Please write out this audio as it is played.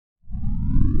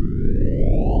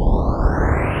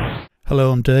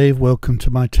Hello, I'm Dave. Welcome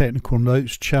to my Technical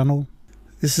Notes channel.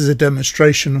 This is a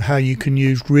demonstration of how you can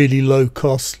use really low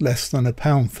cost, less than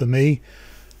 £1 for me,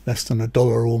 less than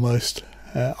 $1 almost,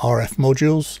 RF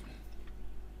modules.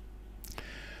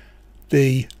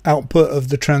 The output of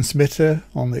the transmitter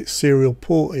on its serial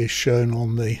port is shown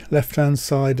on the left hand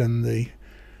side, and the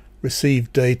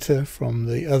received data from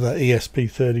the other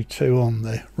ESP32 on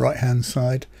the right hand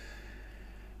side.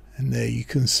 And there you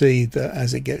can see that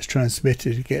as it gets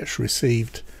transmitted, it gets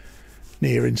received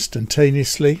near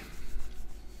instantaneously.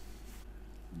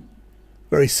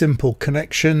 Very simple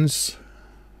connections.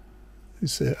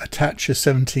 Attach a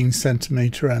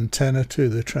 17cm antenna to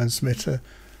the transmitter.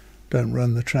 Don't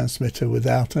run the transmitter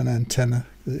without an antenna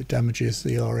because it damages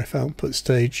the RF output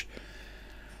stage.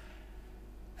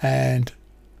 And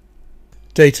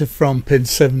data from pin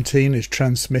 17 is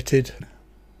transmitted,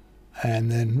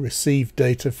 and then receive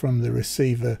data from the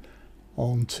receiver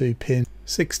onto pin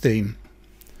 16.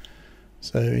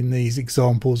 So in these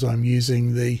examples I'm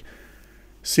using the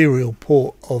serial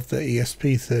port of the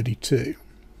ESP32.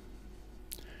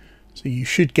 So you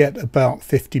should get about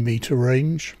 50-meter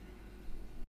range.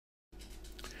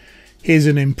 Here's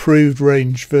an improved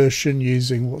range version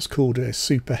using what's called a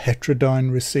super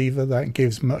heterodyne receiver. That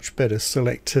gives much better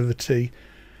selectivity,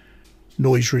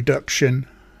 noise reduction,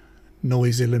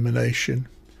 noise elimination,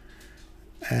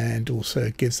 and also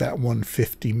gives that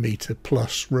 150-meter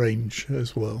plus range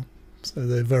as well. So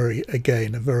they're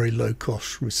again a very low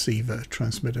cost receiver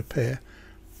transmitter pair,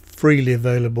 freely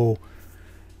available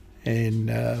in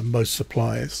most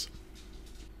suppliers.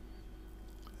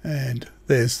 And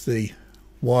there's the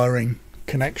wiring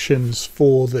connections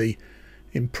for the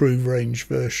improved range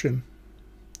version,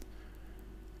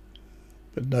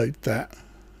 but note that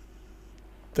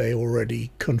they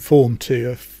already conform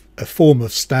to a form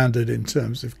of standard in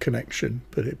terms of connection,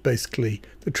 but it basically,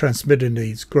 the transmitter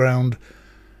needs ground,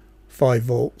 5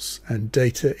 volts and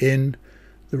data in.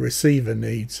 The receiver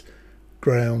needs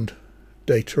ground,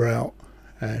 data out,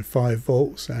 and 5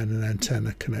 volts and an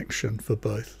antenna connection for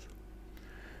both.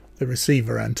 The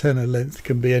receiver antenna length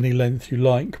can be any length you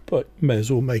like, but you may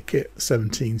as well make it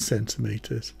 17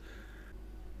 centimeters.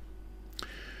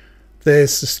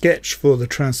 There's the sketch for the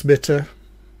transmitter.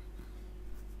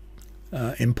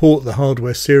 Import the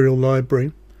hardware serial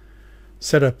library,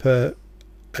 set up an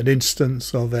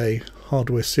instance of a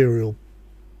hardware serial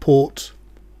port,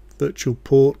 virtual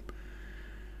port,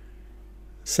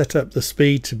 set up the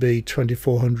speed to be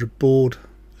 2400 baud,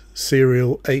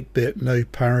 serial 8-bit no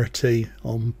parity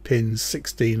on pins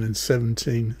 16 and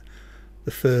 17.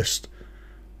 The first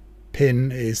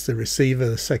pin is the receiver,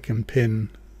 the second pin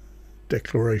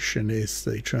declaration is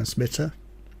the transmitter.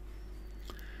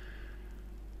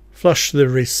 Flush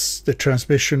the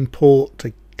transmission port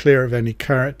to clear of any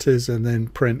characters, and then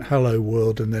print hello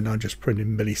world, and then I just print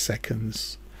in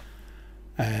milliseconds,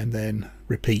 and then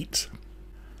repeat.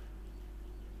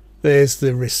 There's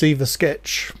the receiver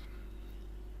sketch.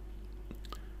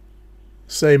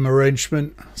 Same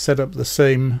arrangement, set up the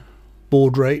same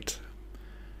baud rate,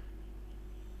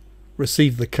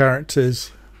 receive the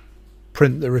characters,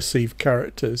 print the received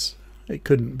characters. It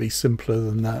couldn't be simpler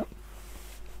than that.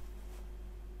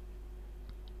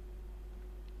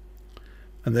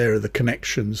 And there are the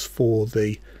connections for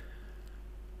the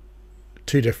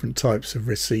two different types of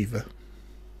receiver.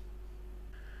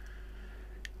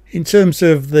 In terms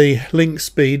of the link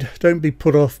speed, don't be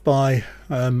put off by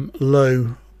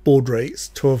low baud rates,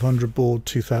 1200 baud,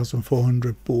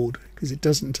 2400 baud, because it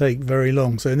doesn't take very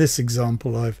long. So in this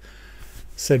example I've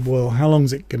said, well, how long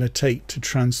is it going to take to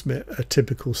transmit a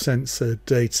typical sensor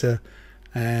data?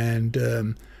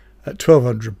 And at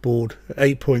 1200 baud,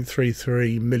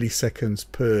 8.33 milliseconds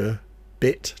per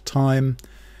bit time,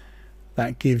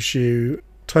 that gives you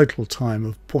total time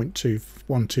of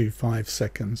 0.2125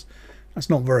 seconds.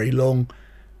 That's not very long,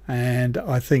 and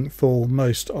I think for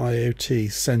most IoT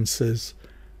sensors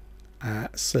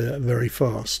that's very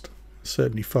fast,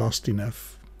 certainly fast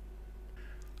enough.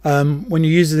 When you're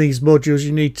using these modules,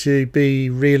 you need to be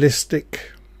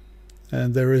realistic,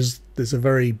 and there's a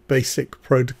very basic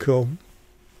protocol.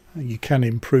 You can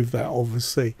improve that,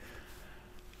 obviously.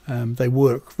 They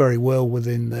work very well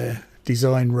within their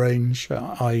design range,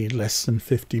 i.e. less than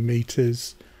 50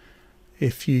 meters.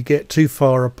 If you get too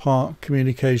far apart,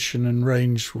 communication and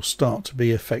range will start to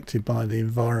be affected by the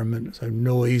environment, so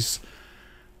noise,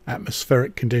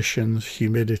 atmospheric conditions,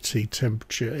 humidity,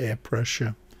 temperature, air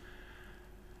pressure.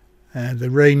 And the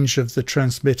range of the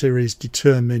transmitter is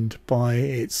determined by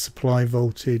its supply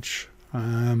voltage,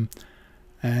 and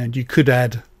you could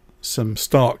add some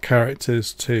start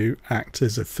characters to act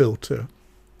as a filter.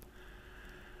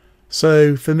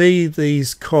 So for me,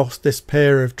 this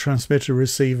pair of transmitter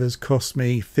receivers cost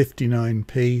me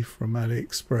 59p from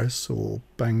AliExpress or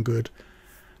Banggood.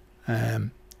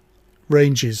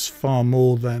 Range is far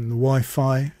more than the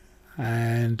Wi-Fi,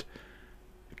 and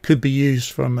could be used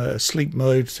from a sleep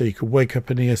mode, so you could wake up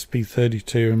an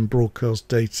ESP32 and broadcast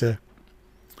data.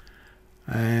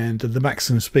 And the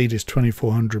maximum speed is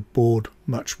 2400 baud,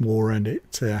 much more, and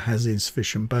it has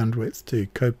insufficient bandwidth to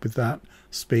cope with that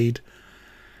speed.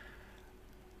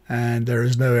 And there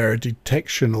is no error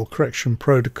detection or correction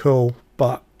protocol,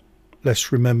 but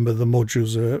let's remember the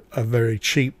modules are very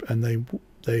cheap, and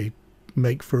they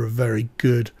make for a very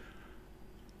good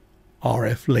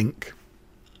RF link.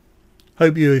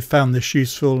 Hope you have found this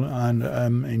useful and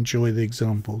enjoy the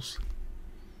examples.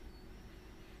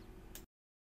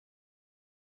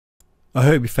 I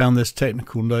hope you found this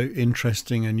technical note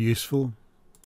interesting and useful.